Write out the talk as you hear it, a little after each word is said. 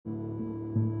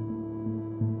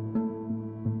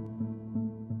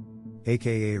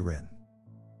aka Rin.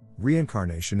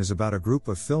 Reincarnation is about a group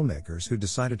of filmmakers who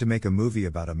decided to make a movie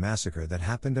about a massacre that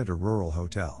happened at a rural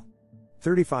hotel.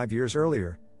 35 years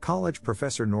earlier, college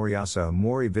professor Noriyasa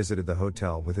Mori visited the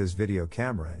hotel with his video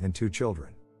camera and 2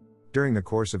 children. During the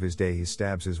course of his day, he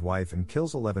stabs his wife and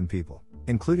kills 11 people,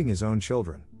 including his own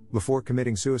children, before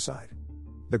committing suicide.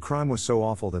 The crime was so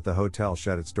awful that the hotel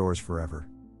shut its doors forever.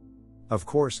 Of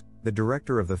course, the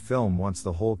director of the film wants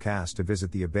the whole cast to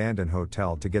visit the abandoned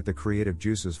hotel to get the creative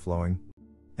juices flowing.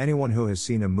 Anyone who has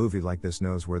seen a movie like this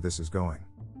knows where this is going.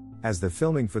 As the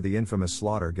filming for the infamous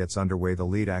slaughter gets underway, the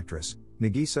lead actress,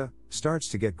 Nagisa, starts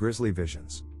to get grisly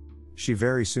visions. She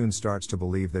very soon starts to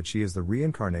believe that she is the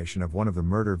reincarnation of one of the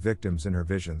murder victims in her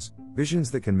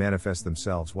visions that can manifest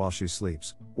themselves while she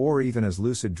sleeps, or even as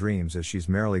lucid dreams as she's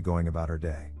merrily going about her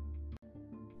day.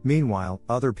 Meanwhile,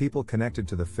 other people connected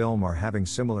to the film are having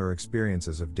similar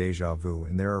experiences of déjà vu,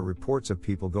 and there are reports of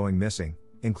people going missing,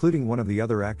 including one of the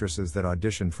other actresses that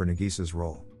auditioned for Nagisa's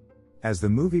role. As the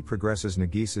movie progresses,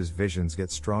 Nagisa's visions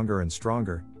get stronger and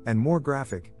stronger, and more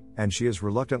graphic, and she is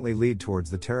reluctantly lead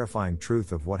towards the terrifying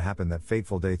truth of what happened that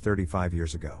fateful day 35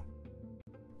 years ago.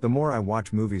 The more I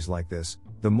watch movies like this,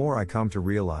 the more I come to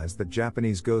realize that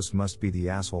Japanese ghosts must be the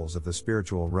assholes of the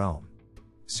spiritual realm.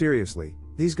 Seriously,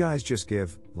 these guys just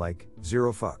give, like,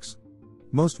 0 fucks.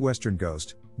 Most Western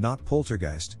ghost, not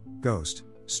poltergeist, ghost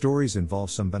stories involve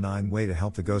some benign way to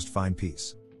help the ghost find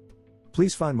peace.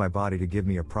 Please find my body to give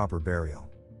me a proper burial.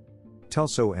 Tell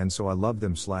so and so I love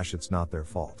them / it's not their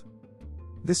fault.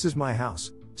 This is my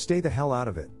house, stay the hell out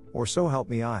of it, or so help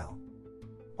me I'll.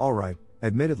 Alright,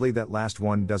 admittedly that last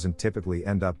one doesn't typically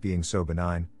end up being so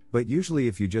benign, but usually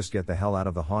if you just get the hell out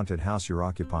of the haunted house you're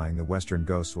occupying, the Western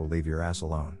ghosts will leave your ass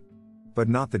alone. But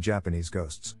not the Japanese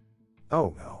ghosts.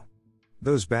 Oh no.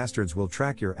 Those bastards will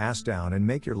track your ass down and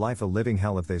make your life a living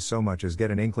hell if they so much as get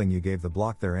an inkling you gave the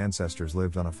block their ancestors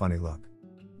lived on a funny look.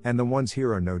 And the ones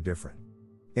here are no different.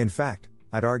 In fact,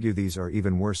 I'd argue these are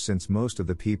even worse, since most of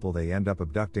the people they end up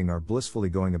abducting are blissfully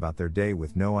going about their day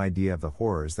with no idea of the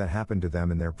horrors that happened to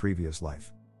them in their previous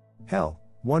life. Hell,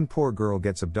 one poor girl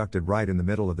gets abducted right in the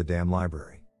middle of the damn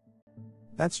library.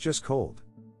 That's just cold.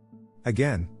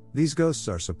 Again, these ghosts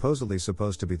are supposedly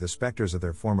supposed to be the specters of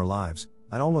their former lives.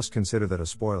 I'd almost consider that a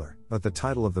spoiler, but the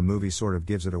title of the movie sort of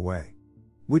gives it away.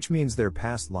 Which means their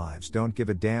past lives don't give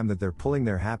a damn that they're pulling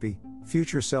their happy,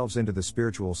 future selves into the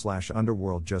spiritual /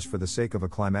 underworld just for the sake of a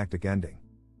climactic ending.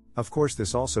 Of course,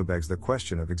 this also begs the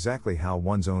question of exactly how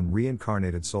one's own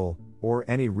reincarnated soul, or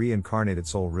any reincarnated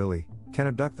soul really, can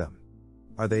abduct them.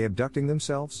 Are they abducting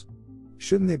themselves?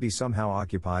 Shouldn't they be somehow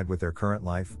occupied with their current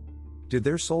life? Did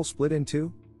their soul split in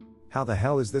two? How the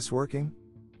hell is this working?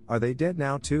 Are they dead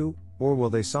now too, or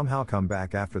will they somehow come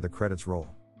back after the credits roll?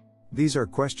 These are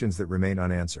questions that remain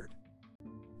unanswered.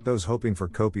 Those hoping for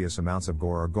copious amounts of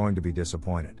gore are going to be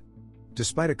disappointed.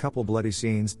 Despite a couple bloody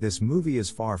scenes, this movie is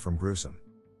far from gruesome.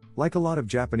 Like a lot of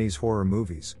Japanese horror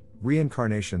movies,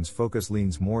 Reincarnation's focus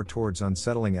leans more towards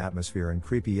unsettling atmosphere and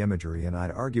creepy imagery, and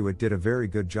I'd argue it did a very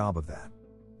good job of that.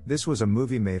 This was a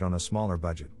movie made on a smaller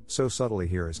budget, so subtly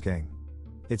here is king.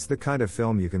 It's the kind of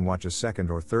film you can watch a second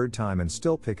or third time and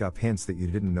still pick up hints that you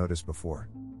didn't notice before.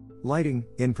 Lighting,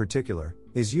 in particular,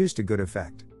 is used to good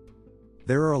effect.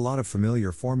 There are a lot of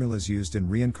familiar formulas used in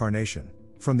Reincarnation,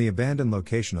 from the abandoned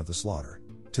location of the slaughter,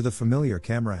 to the familiar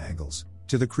camera angles,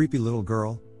 to the creepy little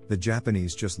girl. The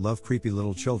Japanese just love creepy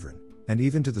little children, and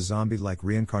even to the zombie-like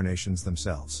reincarnations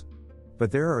themselves.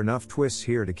 But there are enough twists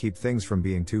here to keep things from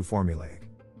being too formulaic.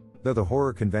 Though the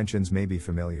horror conventions may be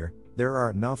familiar, there are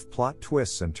enough plot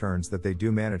twists and turns that they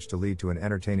do manage to lead to an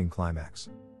entertaining climax.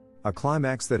 A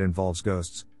climax that involves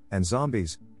ghosts, and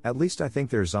zombies, at least I think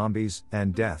they're zombies,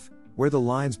 and death, where the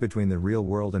lines between the real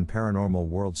world and paranormal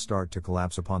world start to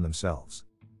collapse upon themselves.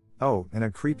 Oh, and a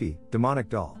creepy, demonic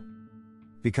doll.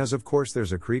 Because of course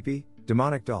there's a creepy,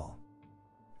 demonic doll.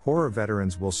 Horror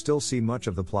veterans will still see much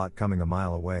of the plot coming a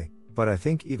mile away, but I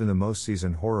think even the most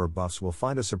seasoned horror buffs will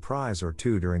find a surprise or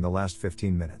two during the last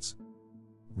 15 minutes.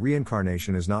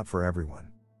 Reincarnation is not for everyone.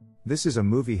 This is a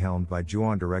movie helmed by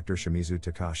Ju-on director Shimizu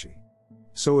Takashi.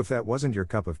 So if that wasn't your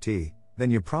cup of tea, then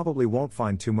you probably won't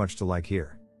find too much to like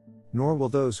here. Nor will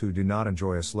those who do not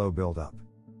enjoy a slow build-up.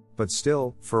 But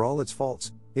still, for all its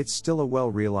faults, it's still a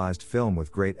well-realized film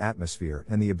with great atmosphere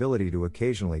and the ability to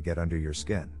occasionally get under your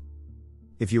skin.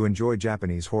 If you enjoy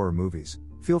Japanese horror movies,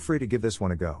 feel free to give this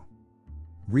one a go.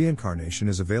 Reincarnation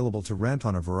is available to rent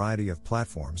on a variety of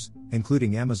platforms,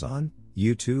 including Amazon,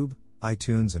 YouTube,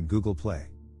 iTunes and Google Play.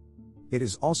 It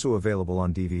is also available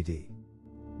on DVD.